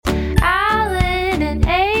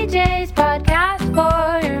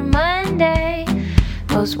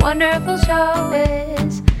wonderful show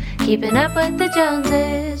is Keeping Up with the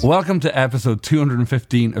Joneses. Welcome to episode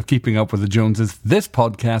 215 of Keeping Up with the Joneses. This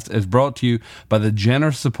podcast is brought to you by the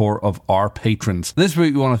generous support of our patrons. This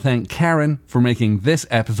week we want to thank Karen for making this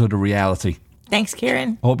episode a reality. Thanks,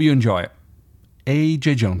 Karen. I hope you enjoy it.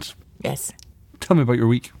 AJ Jones, Yes. tell me about your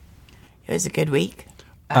week. It was a good week.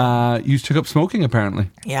 You took up smoking, apparently.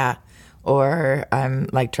 Yeah. Or I'm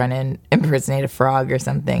like trying to impersonate a frog or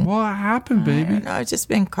something. What happened, I baby? don't know. I've just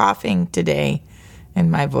been coughing today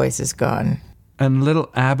and my voice is gone. And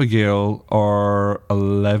little Abigail, our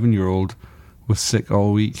 11-year-old, was sick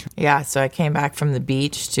all week. Yeah. So I came back from the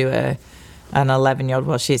beach to an 11-year-old.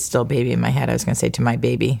 Well, she's still a baby in my head. I was going to say to my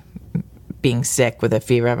baby being sick with a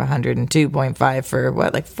fever of 102.5 for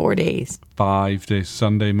like 4 days. 5 days,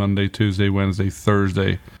 Sunday, Monday, Tuesday, Wednesday,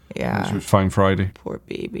 Thursday. Yeah. Which was fine Friday. Poor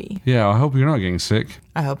baby. Yeah, I hope you're not getting sick.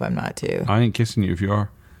 I hope I'm not too. I ain't kissing you if you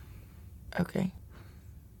are. Okay.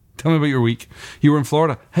 Tell me about your week. You were in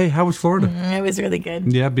Florida. Hey, how was Florida? It was really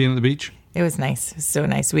good. Yeah, being at the beach. It was nice. It was so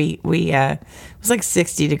nice. We it was like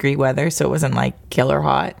 60-degree weather, so it wasn't like killer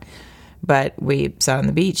hot. But we sat on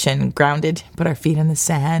the beach and grounded, put our feet in the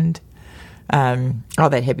sand, all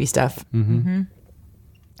that hippie stuff. Mm-hmm.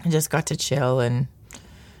 And just got to chill and,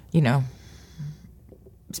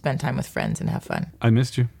 spend time with friends and have fun. I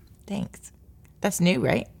missed you. Thanks. That's new,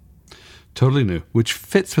 right? Totally new, which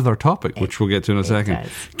fits with our topic, which we'll get to in a second.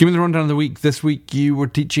 does. Give me the rundown of the week. This week you were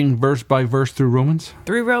teaching verse by verse through Romans.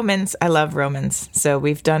 Through Romans. I love Romans. So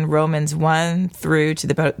we've done Romans 1 through to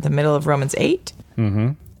about the middle of Romans 8.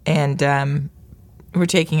 Mm-hmm. And we're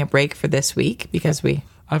taking a break for this week because I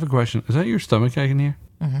have a question. Is that your stomach I can hear?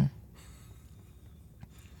 Mm-hmm.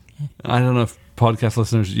 I don't know if podcast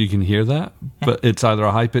listeners, you can hear that, but it's either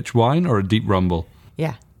a high-pitched whine or a deep rumble.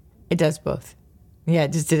 Yeah, it does both. Yeah,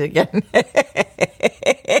 just did it again.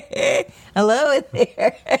 Hello in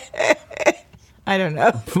there. I don't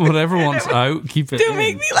know. Whatever wants out, keep it Don't in.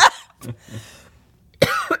 make me laugh.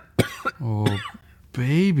 Oh,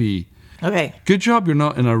 baby. Okay, Good job you're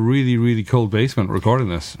not in a really, really cold basement recording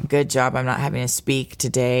this. good job. I'm not having to speak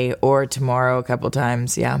today or tomorrow a couple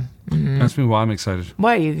times. Yeah. That's me why I'm excited.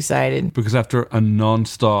 Why are you excited? Because after a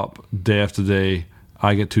non-stop day after day,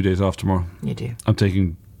 I get 2 days off tomorrow. You do. I'm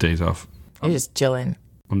taking days off. You're just chilling.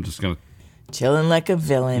 I'm just going to... Chilling like a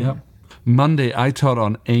villain. Yep. Monday, I taught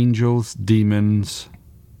on angels, demons,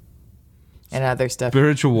 And other stuff.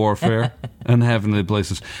 spiritual warfare, and heavenly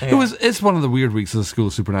places. Yeah. It's one of the weird weeks of the School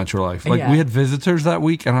of Supernatural Life. Like, Yeah. we had visitors that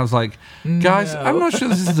week, and I was like, guys, I'm not sure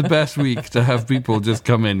this is the best week to have people just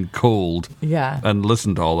come in cold Yeah. and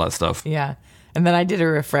listen to all that stuff. Yeah. And then I did a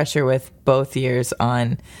refresher with both years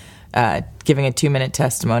on giving a 2-minute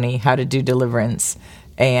testimony, how to do deliverance,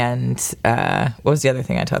 and what was the other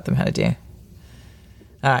thing I taught them how to do?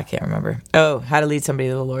 I can't remember. Oh, how to lead somebody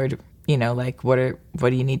to the Lord. Like what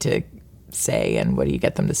do you need to say and what do you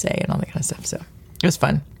get them to say and all that kind of stuff. So it was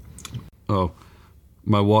fun. Oh,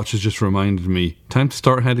 my watch has just reminded me, time to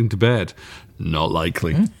start heading to bed. Not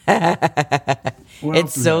likely.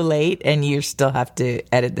 It's so late and you still have to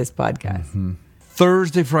edit this podcast. Mm-hmm.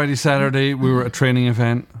 Thursday, Friday, Saturday, we were at a training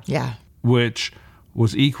event, Yeah. which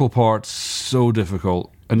was equal parts so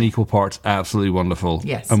difficult and equal parts absolutely wonderful.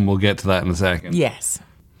 Yes. And we'll get to that in a second. Yes.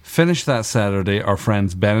 Finished that Saturday, our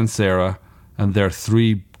friends Ben and Sarah and their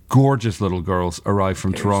 3 gorgeous little girls arrived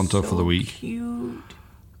from Toronto for the week. Cute.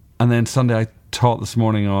 And then Sunday, I taught this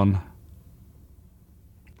morning on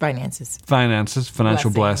Finances. finances,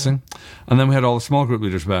 financial blessing. And then we had all the small group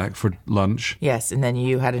leaders back for lunch. Yes. And then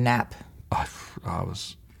you had a nap. I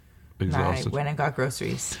was I exhausted. went and got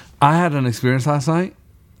groceries. I had an experience last night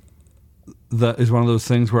that is one of those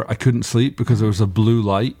things where I couldn't sleep because there was a blue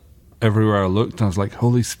light everywhere I looked. And I was like,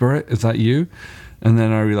 Holy Spirit, is that you? And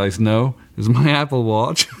then I realized, no, it was my Apple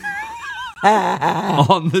Watch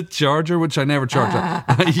on the charger, which I never charge.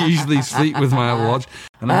 I usually sleep with my Apple Watch.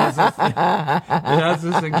 And it has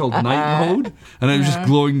this thing called night mode. And it was just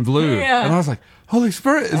glowing blue. Yeah. And I was like, Holy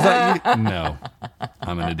Spirit, is that you? No,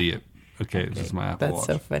 I'm an idiot. Okay, this is my Apple That's Watch.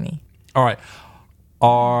 so funny. All right.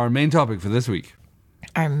 Our main topic for this week.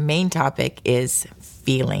 Our main topic is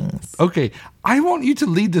feelings. Okay, I want you to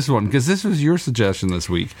lead this one because this was your suggestion this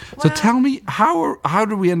week. So tell me, how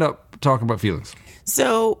did we end up talking about feelings?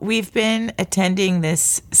 So we've been attending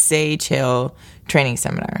this Sage Hill training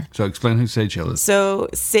seminar. So explain who Sage Hill is. So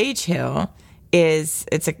Sage Hill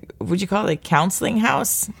would you call it a counseling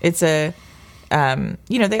house? It's a,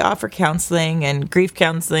 they offer counseling and grief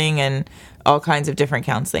counseling and all kinds of different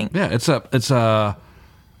counseling. Yeah, it's a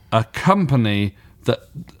company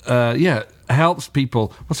that helps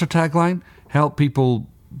people. What's their tagline? Help people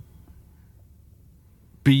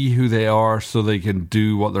be who they are so they can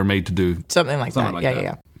do what they're made to do. Something like that.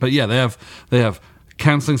 Yeah. But yeah, they have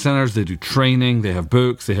counseling centers, they do training, they have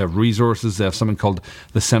books, they have resources, they have something called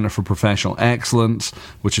the Center for Professional Excellence,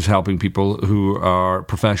 which is helping people who are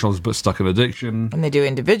professionals but stuck in addiction. And they do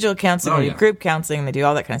individual counseling, they do group counseling, they do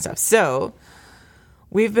all that kind of stuff. So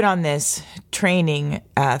we've been on this training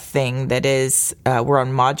thing that is, we're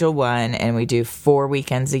on module 1 and we do 4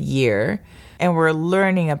 weekends a year. And we're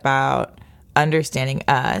learning about understanding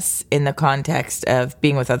us in the context of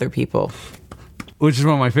being with other people. Which is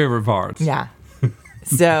one of my favorite parts. Yeah.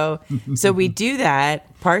 So we do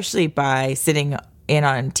that partially by sitting in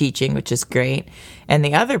on teaching, which is great. And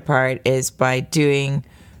the other part is by doing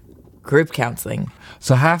group counseling.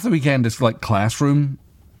 So half the weekend is like classroom,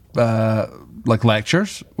 like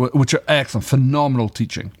lectures, which are excellent, phenomenal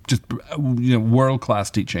teaching, just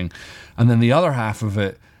world-class teaching. And then the other half of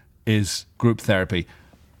it is group therapy.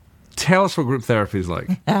 Tell us what group therapy is like.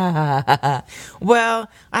 Well,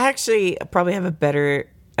 I actually probably have a better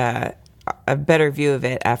view of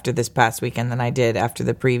it after this past weekend than I did after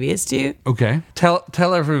the previous 2. Okay.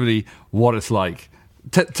 Tell everybody what it's like.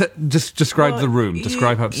 Just describe the room.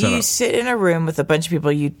 Describe how it's set up. You sit in a room with a bunch of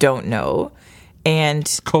people you don't know,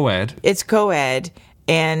 and co-ed. It's co-ed,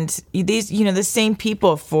 and these the same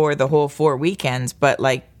people for the whole 4 weekends, but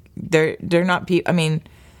like they're not people. I mean,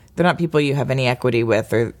 they're not people you have any equity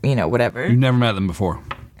with, or whatever. You've never met them before.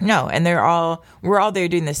 No, and we're all there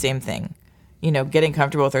doing the same thing. Getting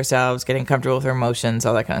comfortable with ourselves, getting comfortable with our emotions,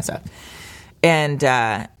 all that kind of stuff.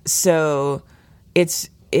 And so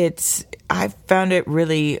I found it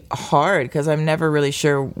really hard because I'm never really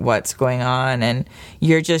sure what's going on. And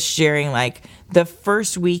you're just sharing, like, the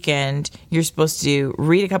first weekend, you're supposed to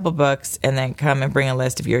read a couple books and then come and bring a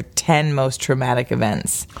list of your 10 most traumatic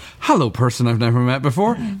events. Hello, person I've never met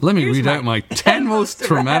before. Let me read out my 10 most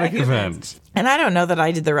traumatic events. And I don't know that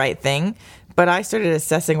I did the right thing, but I started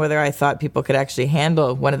assessing whether I thought people could actually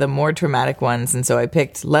handle one of the more traumatic ones. And so I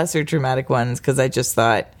picked lesser traumatic ones because I just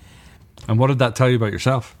thought... And what did that tell you about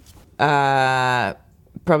yourself?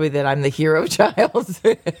 Probably that I'm the hero child.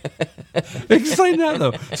 Explain that,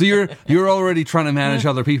 though. So you're already trying to manage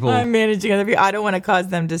other people. I'm managing other people. I don't want to cause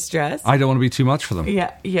them distress. I don't want to be too much for them.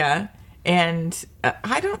 Yeah. And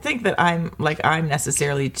I don't think that I'm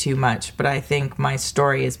necessarily too much, but I think my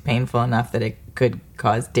story is painful enough that it could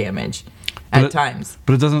cause damage at times.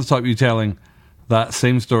 But it doesn't stop you telling that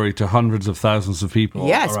same story to hundreds of thousands of people.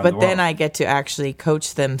 Yes, around but the world. then I get to actually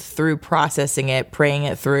coach them through processing it, praying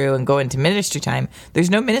it through, and go into ministry time. There's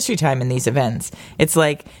no ministry time in these events. It's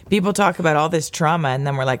like people talk about all this trauma, and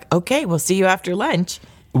then we're like, okay, we'll see you after lunch.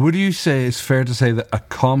 Would you say it's fair to say that a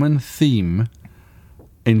common theme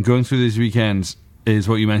in going through these weekends is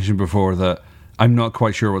what you mentioned before, that I'm not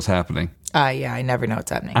quite sure what's happening? Yeah, I never know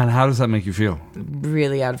what's happening. And how does that make you feel?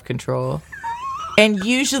 Really out of control. And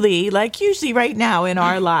usually right now in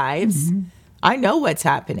our lives, I know what's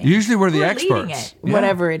happening. Usually we're the leading experts. it,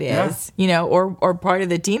 whatever it is, or part of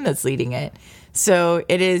the team that's leading it. So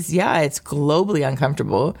it is, it's globally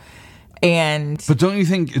uncomfortable. But don't you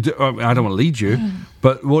think, I don't want to lead you,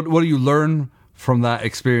 but what do you learn from that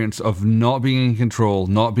experience of not being in control,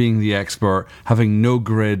 not being the expert, having no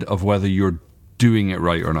grid of whether you're doing it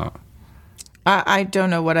right or not? I don't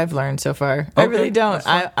know what I've learned so far. Okay, I really don't.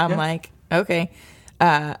 I'm like, okay.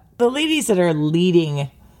 The ladies that are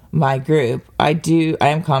leading my group, I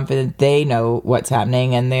am confident they know what's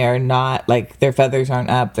happening, and they're not, like, their feathers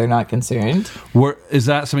aren't up. They're not concerned. Is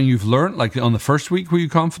that something you've learned? Like, on the first week, were you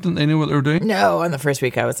confident they knew what they were doing? No, on the first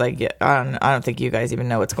week, I was like, I don't think you guys even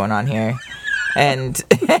know what's going on here. And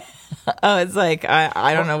it's like,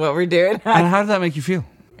 I don't know what we're doing. And how did that make you feel?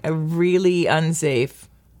 Really unsafe.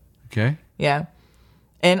 Okay. Yeah.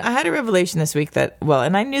 And I had a revelation this week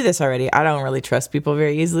and I knew this already, I don't really trust people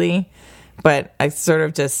very easily, but I sort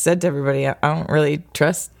of just said to everybody, I don't really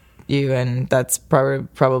trust you, and that's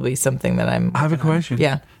probably something that I have a question.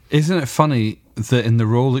 Yeah. Isn't it funny that in the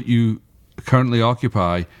role that you currently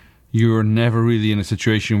occupy, you're never really in a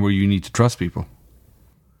situation where you need to trust people?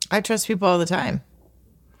 I trust people all the time.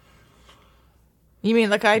 You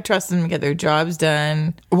mean, like, I trust them to get their jobs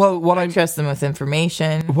done? Well, I trust them with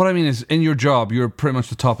information. What I mean is, in your job, you're pretty much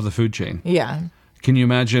the top of the food chain. Yeah. Can you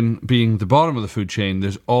imagine being the bottom of the food chain?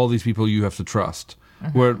 There's all these people you have to trust.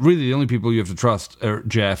 Where really the only people you have to trust are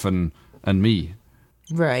Jeff and me.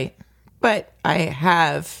 Right. But I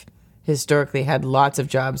have historically had lots of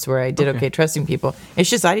jobs where I did okay trusting people.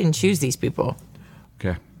 It's just I didn't choose these people.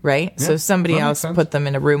 Okay. Right? Yeah, so somebody else put them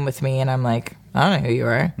in a room with me, and I'm like, I don't know who you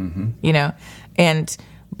are. Mm-hmm.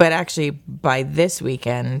 But actually by this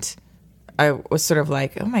weekend, I was sort of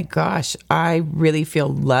like, oh my gosh, I really feel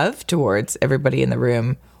love towards everybody in the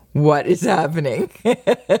room. What is happening?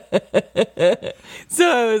 So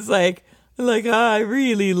I was like, I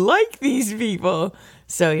really like these people.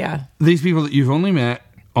 So yeah. These people that you've only met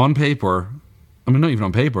on paper, I mean, not even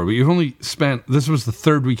on paper, but you've only spent, this was the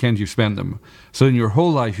third weekend you've spent them. So in your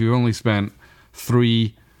whole life, you've only spent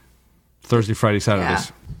 3 Thursday, Friday,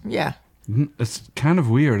 Saturdays. Yeah. It's kind of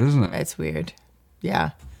weird, isn't it? It's weird.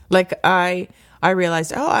 Yeah. Like I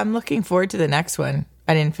realized, I'm looking forward to the next one.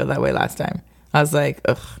 I didn't feel that way last time. I was like,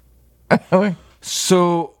 ugh.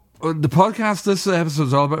 So the podcast, this episode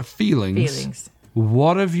is all about feelings. Feelings.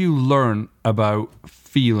 What have you learned about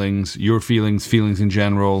feelings, your feelings in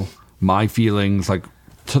general, my feelings? Like,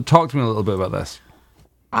 talk to me a little bit about this.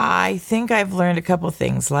 I think I've learned a couple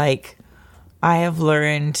things. Like, I have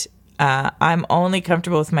learned I'm only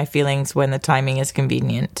comfortable with my feelings when the timing is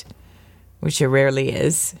convenient, which it rarely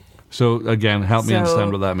is. So, again, help me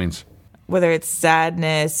understand what that means. Whether it's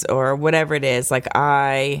sadness or whatever it is, like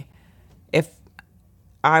if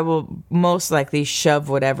I will most likely shove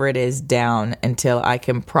whatever it is down until I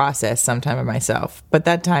can process sometime of myself. But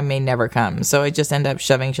that time may never come. So I just end up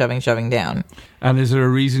shoving down. And is there a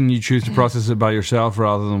reason you choose to process it by yourself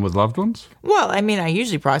rather than with loved ones? Well, I mean, I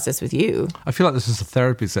usually process with you. I feel like this is a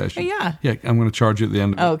therapy session. Yeah. Yeah, I'm going to charge you at the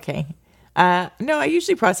end of it. Okay. No, I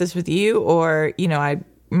usually process with you, or, I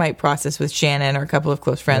might process with Shannon or a couple of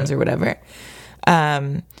close friends or whatever.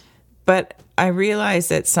 But I realize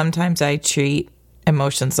that sometimes I treat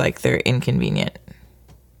emotions like they're inconvenient.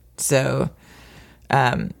 So,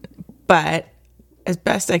 but as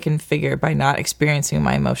best I can figure, by not experiencing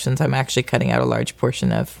my emotions, I'm actually cutting out a large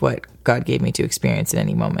portion of what God gave me to experience at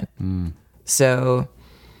any moment. So,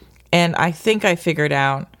 and I think I figured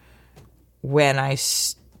out when I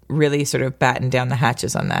really sort of battened down the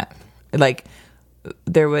hatches on that. Like,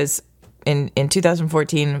 there was, in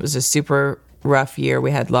 2014, it was a super rough year.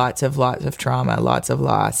 We had lots of trauma, lots of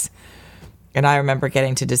loss. And I remember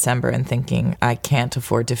getting to December and thinking, I can't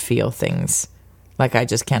afford to feel things. Like, I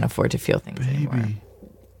just can't afford to feel things anymore.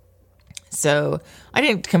 So I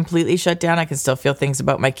didn't completely shut down. I can still feel things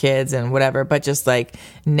about my kids and whatever, but just like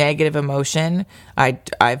negative emotion,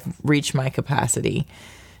 I've reached my capacity.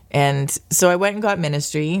 And so I went and got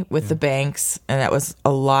ministry with the banks, and that was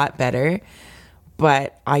a lot better.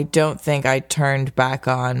 But I don't think I turned back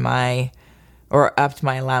on or upped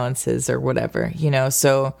my allowances or whatever,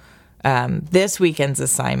 So this weekend's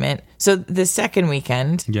assignment. So the second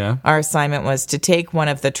weekend, our assignment was to take one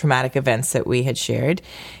of the traumatic events that we had shared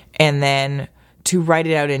and then to write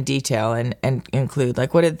it out in detail and include,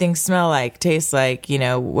 like, what did things smell like, taste like,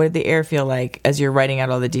 what did the air feel like as you're writing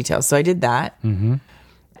out all the details. So I did that. Mm-hmm.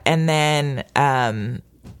 And then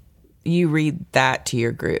you read that to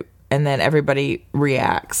your group, and then everybody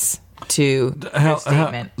reacts to your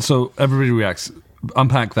statement. So everybody reacts.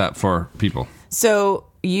 Unpack that for people. So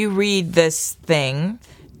you read this thing,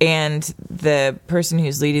 and the person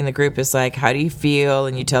who's leading the group is like, how do you feel?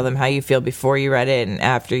 And you tell them how you feel before you read it and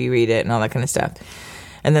after you read it and all that kind of stuff.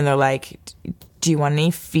 And then they're like, do you want any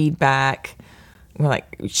feedback? We're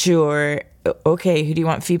like, sure. Okay, who do you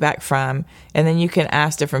want feedback from? And then you can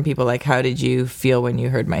ask different people, like, how did you feel when you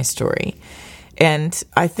heard my story? And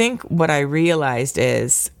I think what I realized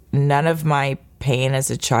is none of my pain as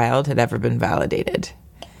a child had ever been validated.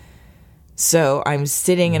 So I'm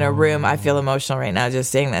sitting in a room. I feel emotional right now just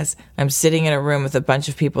saying this. I'm sitting in a room with a bunch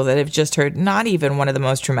of people that have just heard not even one of the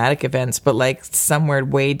most traumatic events, but like somewhere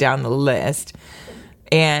way down the list.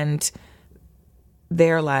 And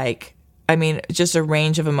they're like, I mean, just a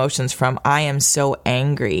range of emotions from, I am so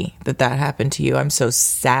angry that happened to you. I'm so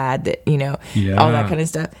sad that, all that kind of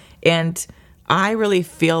stuff. And I really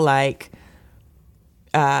feel like,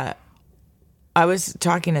 I was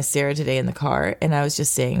talking to Sarah today in the car, and I was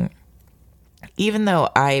just saying, even though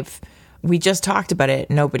we just talked about it,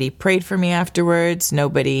 nobody prayed for me afterwards,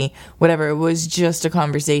 nobody, whatever, it was just a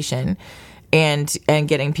conversation and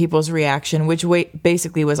getting people's reaction, which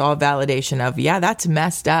basically was all validation of, yeah, that's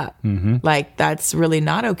messed up. Mm-hmm. Like, that's really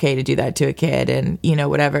not okay to do that to a kid and,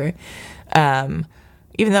 whatever. Even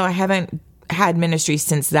though I haven't had ministry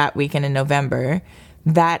since that weekend in November,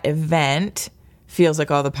 that event feels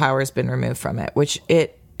like all the power has been removed from it, which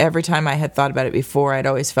every time I had thought about it before, I'd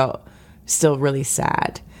always felt still really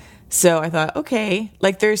sad. So I thought, okay,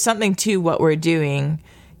 like, there's something to what we're doing.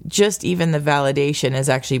 Just even the validation is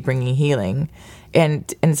actually bringing healing,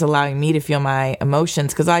 and it's allowing me to feel my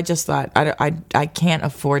emotions, because I just thought I can't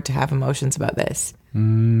afford to have emotions about this.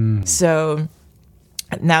 So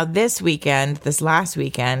now this last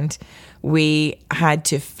weekend, we had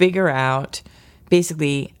to figure out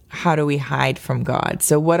basically how do we hide from God?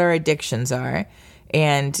 So what our addictions are,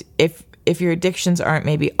 and if your addictions aren't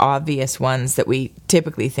maybe obvious ones that we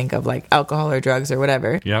typically think of, like alcohol or drugs or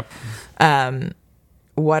whatever. Yep.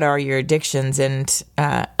 What are your addictions? And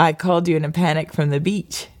I called you in a panic from the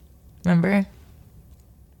beach. Remember?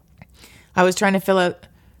 I was trying to fill out.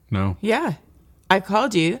 No. Yeah. I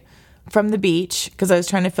called you from the beach because I was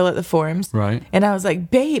trying to fill out the forms. Right. And I was like,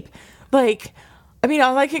 babe, like, I mean,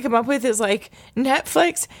 all I can come up with is like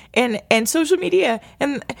Netflix and social media.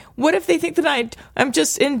 And what if they think that I'm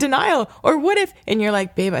just in denial? Or what if, and you're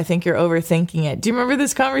like, babe, I think you're overthinking it. Do you remember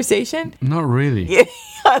this conversation? Not really. Yeah.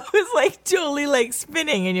 I was like totally like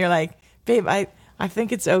spinning, and you're like, babe, I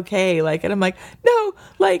think it's okay. Like, and I'm like, no,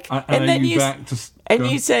 like, and then you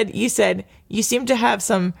said, you seem to have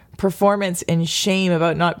some performance and shame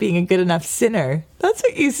about not being a good enough sinner. That's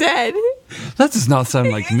what you said. That does not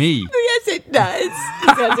sound like me. Yes, it does.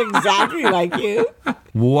 It sounds exactly like you.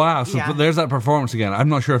 Wow. So Yeah. there's that performance again. I'm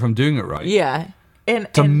not sure if I'm doing it right. Yeah.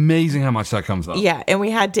 It's amazing how much that comes up. Yeah, and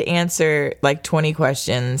we had to answer like 20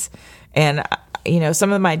 questions, and some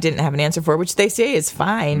of them I didn't have an answer for, which they say is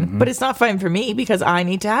fine, but it's not fine for me because I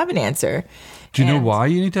need to have an answer. Do you know why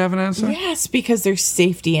you need to have an answer? Yes, because there's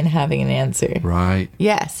safety in having an answer. Right.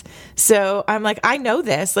 Yes. So I'm like, I know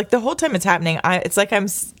this. Like the whole time it's happening, it's like I'm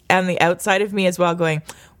on the outside of me as well going,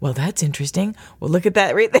 well, that's interesting. Well, look at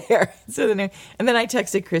that right there. So then I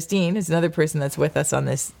texted Christine, who's another person that's with us on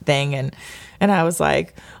this thing. And I was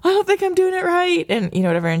like, I don't think I'm doing it right. And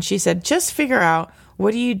whatever. And she said, just figure out,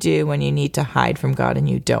 what do you do when you need to hide from God and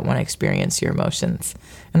you don't want to experience your emotions?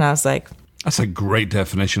 And I was like, that's a great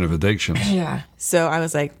definition of addiction. yeah. So I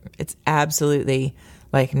was like, it's absolutely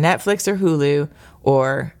like Netflix or Hulu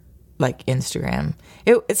or like Instagram.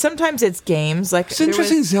 Sometimes it's games. Like It's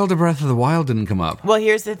interesting Zelda Breath of the Wild didn't come up. Well,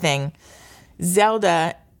 here's the thing.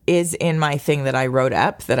 Zelda is in my thing that I wrote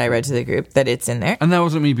up, that I read to the group, that it's in there. And that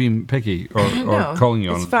wasn't me being picky or No, calling you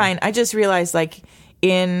on it's it. fine. I just realized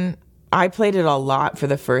I played it a lot for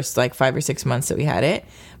the first like 5 or 6 months that we had it,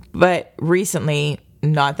 but recently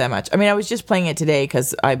not that much. I mean, I was just playing it today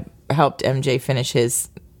because I helped MJ finish his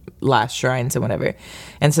last shrines and whatever,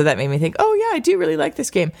 and so that made me think, oh yeah, I do really like this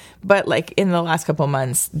game. But like in the last couple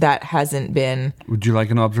months, that hasn't been. Would you like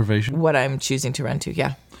an observation? What I'm choosing to run to?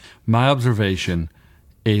 Yeah. My observation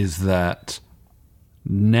is that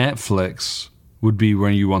Netflix would be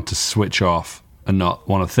when you want to switch off and not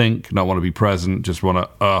want to think, not want to be present, just want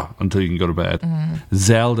to until you can go to bed.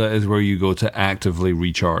 Zelda is where you go to actively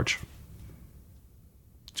recharge.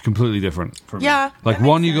 It's completely different for me. Yeah, Like that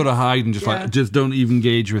one, makes you go to sense. hide and just don't even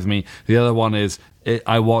engage with me. The other one is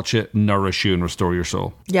I watch it nourish you and restore your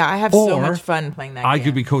soul. Yeah, I have so Or much fun playing that I game.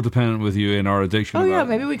 could be codependent with you in our addiction. Oh yeah, about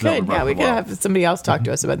maybe we Zelda could. Breath Yeah, of we the could Wild. have somebody else talk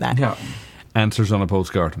to us about that. Yeah. Answers on a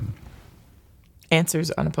postcard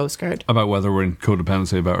Answers on a postcard. about whether we're in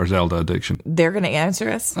codependency about our Zelda addiction. They're going to answer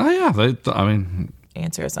us. Oh yeah,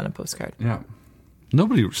 Answer us on a postcard. yeah.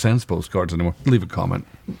 Nobody sends postcards anymore. Leave a comment.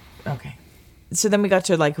 Okay. So then we got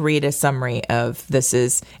to like read a summary of this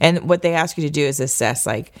is, and what they ask you to do is assess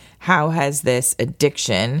like how has this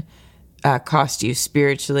addiction cost you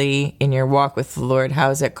spiritually in your walk with the Lord? How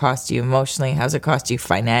has it cost you emotionally? How has it cost you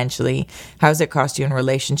financially? How has it cost you in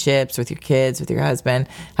relationships with your kids, with your husband?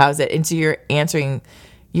 How is it? And so you're answering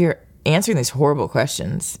these horrible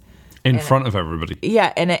questions. In front of everybody.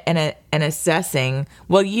 Yeah, and assessing.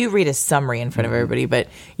 Well, you read a summary in front of everybody, but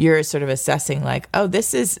you're sort of assessing like, oh,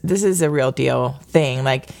 this is a real deal thing.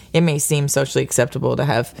 Like it may seem socially acceptable to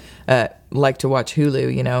have like to watch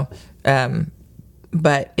Hulu,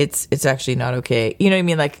 but it's actually not okay. You know what I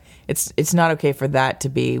mean? Like it's not okay for that to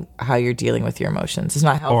be how you're dealing with your emotions. It's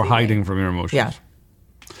not healthy. Or hiding from your emotions. Yeah.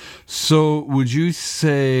 So would you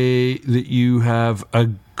say that you have a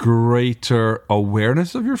greater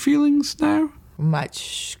awareness of your feelings now?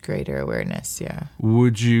 Much greater awareness. Yeah.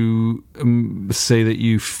 Would you say that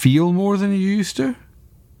you feel more than you used to?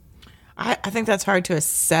 I think that's hard to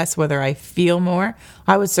assess whether I feel more.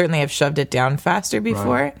 I would certainly have shoved it down faster before.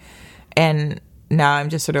 Right. And now I'm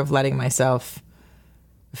just sort of letting myself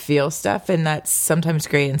feel stuff. And that's sometimes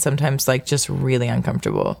great and sometimes like just really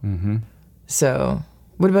uncomfortable. Mm-hmm. So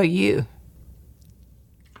what about you?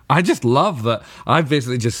 I just love that I've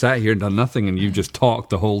basically just sat here and done nothing and you've just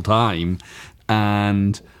talked the whole time.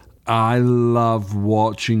 And I love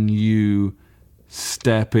watching you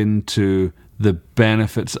step into the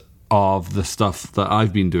benefits of the stuff that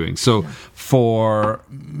I've been doing. So for,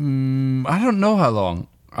 I don't know how long,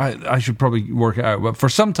 I should probably work it out, but for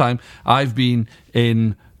some time I've been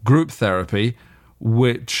in group therapy,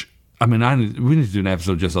 which, I mean, we need to do an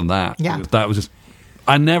episode just on that. Yeah. That was just,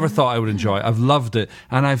 I never thought I would enjoy it. I've loved it.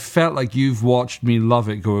 And I've felt like you've watched me love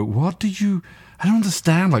it go, I don't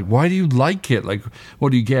understand. Like, why do you like it? Like,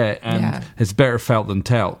 what do you get? And it's better felt than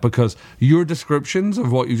telt, because your descriptions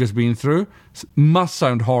of what you've just been through must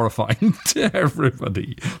sound horrifying to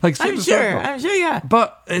everybody. Like, I'm sure, yeah.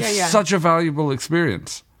 But it's such a valuable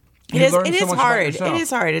experience. It is hard. It is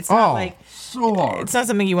hard. It's not like so hard. It's not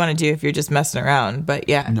something you want to do if you're just messing around. But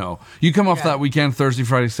yeah, no. You come off that weekend, Thursday,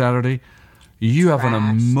 Friday, Saturday. You have an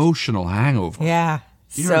emotional hangover. Yeah,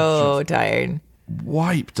 so tired,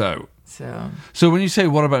 wiped out. So when you say,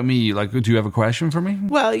 "What about me?" Like, do you have a question for me?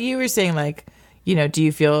 Well, you were saying like, do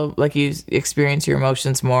you feel like you experience your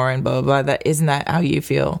emotions more and blah blah blah? Isn't that how you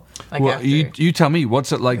feel? Like, well, you tell me.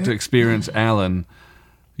 What's it like to experience Alan?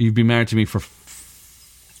 You've been married to me for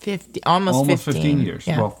almost 15 years.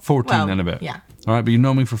 Yeah. Well, 14 and a bit. Yeah. All right, but you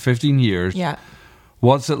know me for 15 years. Yeah.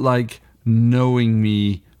 What's it like knowing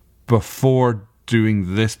me before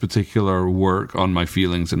doing this particular work on my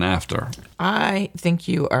feelings and after? I think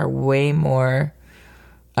you are way more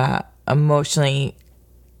emotionally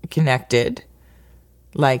connected,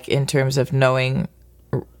 like in terms of knowing,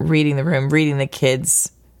 reading the room, reading the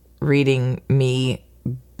kids, reading me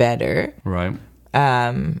better. Right.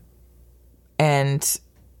 And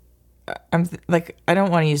I'm like, I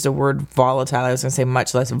don't want to use the word volatile. I was going to say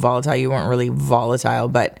much less volatile. You weren't really volatile,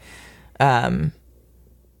 but I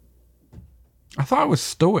thought I was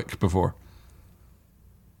stoic before.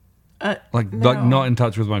 Like not in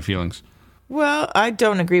touch with my feelings. Well, I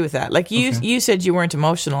don't agree with that. Like you said you weren't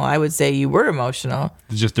emotional. I would say you were emotional.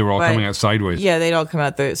 It's just they were all coming out sideways. Yeah, they'd all come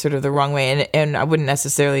out the wrong way, and I wouldn't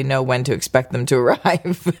necessarily know when to expect them to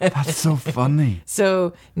arrive. That's so funny.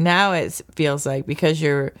 So now it feels like, because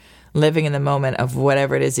you're living in the moment of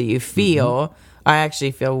whatever it is that you feel, I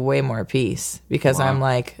actually feel way more peace, because I'm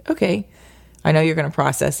like, okay, I know you're going to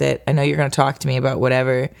process it. I know you're going to talk to me about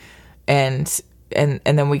whatever, and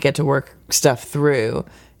then we get to work stuff through,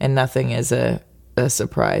 and nothing is a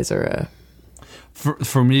surprise or a...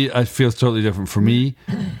 For me, it feels totally different. For me,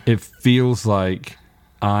 it feels like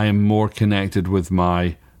I am more connected with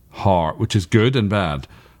my heart, which is good and bad.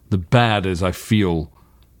 The bad is I feel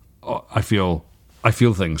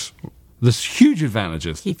things. There's huge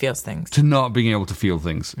advantages. He feels things. To not being able to feel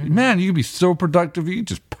things. Man, you can be so productive. You can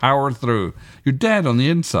just power through. You're dead on the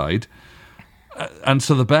inside. And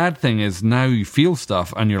so the bad thing is now you feel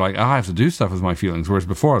stuff and you're like, I have to do stuff with my feelings. Whereas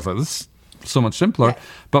before I was like, this is so much simpler. Yeah.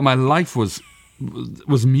 But my life was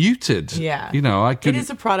muted. Yeah. I couldn't. It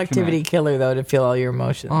is a productivity killer, though, to feel all your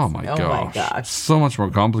emotions. Oh my gosh. So much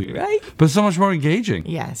more complicated. Right? But so much more engaging.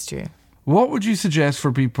 Yeah, it's true. What would you suggest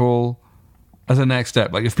for people as a next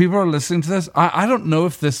step? Like, if people are listening to this, I don't know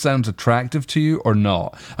if this sounds attractive to you or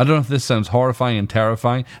not. I don't know if this sounds horrifying and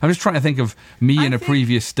terrifying. I'm just trying to think of me in a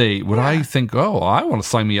previous state. Would I think, I want to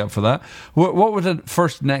sign me up for that? What would the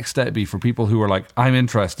first next step be for people who are like, I'm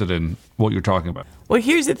interested in what you're talking about? Well,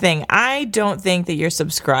 here's the thing. I don't think that you're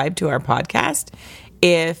subscribed to our podcast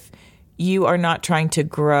if you are not trying to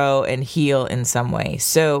grow and heal in some way.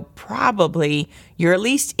 So probably you're at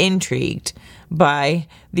least intrigued by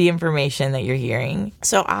the information that you're hearing.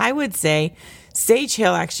 So I would say Sage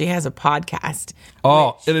Hill actually has a podcast.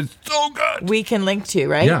 Oh, it is so good. We can link to,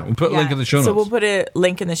 right? Yeah, we'll put a link in the show notes. So we'll put a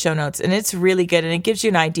link in the show notes. And it's really good. And it gives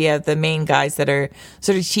you an idea of the main guys that are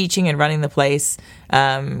sort of teaching and running the place.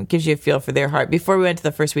 Gives you a feel for their heart. Before we went to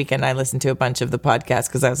the first weekend, I listened to a bunch of the podcasts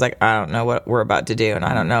because I was like, I don't know what we're about to do. And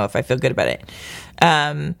I don't know if I feel good about it.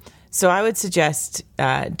 So I would suggest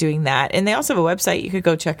doing that. And they also have a website you could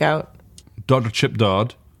go check out. Dr. Chip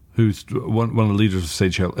Dodd, who's one of the leaders of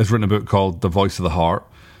Sage Hill, has written a book called The Voice of the Heart,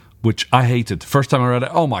 which I hated. First time I read it,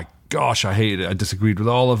 oh my gosh, I hated it. I disagreed with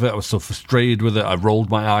all of it. I was so frustrated with it. I rolled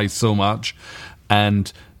my eyes so much.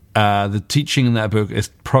 And the teaching in that book is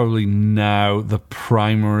probably now the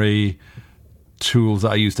primary tools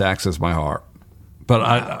that I use to access my heart. But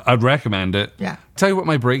I'd recommend it. Yeah. Tell you what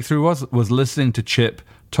my breakthrough was listening to Chip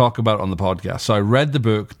talk about it on the podcast. So I read the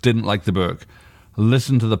book, didn't like the book,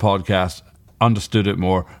 listened to the podcast, understood it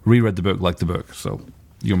more, reread the book, liked the book. So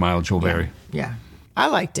your mileage will vary. Yeah. I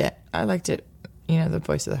liked it. The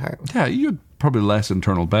Voice of the Heart. Yeah, you had probably less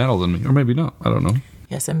internal battle than me, or maybe not. I don't know.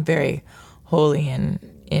 Yes, I'm very holy and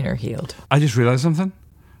inner healed. I just realized something.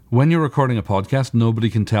 When you're recording a podcast,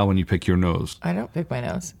 nobody can tell when you pick your nose. I don't pick my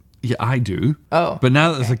nose. Yeah, I do. Oh. But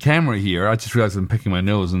now that there's a camera here, I just realized I'm picking my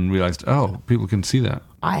nose and realized, people can see that.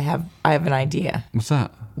 I have an idea. What's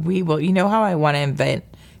that? We will. You know how I want to invent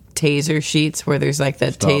taser sheets where there's like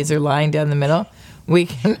that taser line down the middle?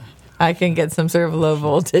 I can get some sort of low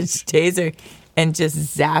voltage taser and just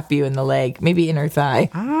zap you in the leg, maybe inner thigh.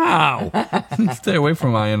 Ow! Stay away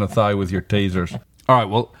from my inner thigh with your tasers. All right,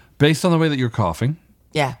 well, based on the way that you're coughing,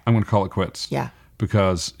 Yeah. I'm going to call it quits. Yeah.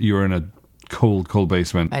 Because you're in a cold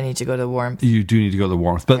basement. I need to go to warmth. You do need to go to the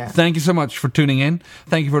warmth. But Yeah. thank you so much for tuning in.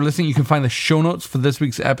 Thank you for listening. You can find the show notes for this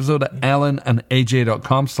week's episode at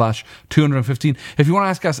ellenandaj.com/215. If you want to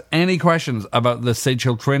ask us any questions about the Sage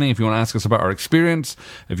Hill training, if you want to ask us about our experience,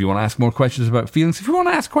 if you want to ask more questions about feelings, if you want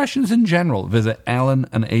to ask questions in general, visit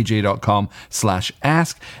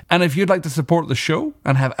ellenandaj.com/ask. And if you'd like to support the show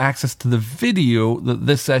and have access to the video that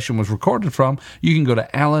this session was recorded from, you can go to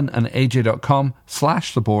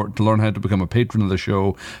ellenandaj.com/support to learn how to become a patron of the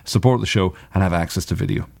show, support the show, and have access to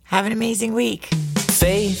video. Have an amazing week.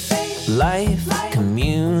 Faith, life,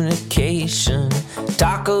 communication,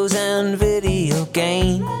 tacos and video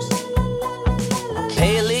games,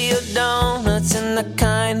 paleo donuts and the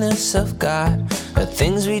kindness of God are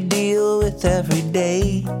things we deal with every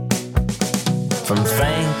day. From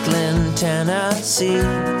Franklin, Tennessee,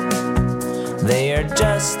 they are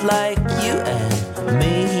just like you and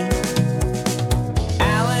me.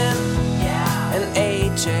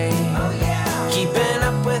 Keeping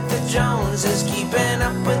up with the Joneses, keeping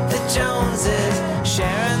up with the Joneses,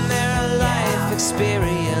 sharing their life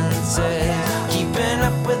experiences. Keeping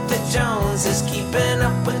up with the Joneses, keeping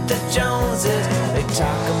up with the Joneses. They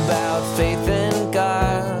talk about faith in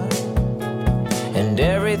God and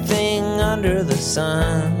everything under the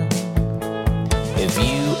sun. If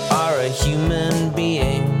you are a human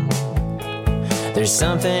being, there's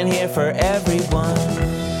something here for everyone.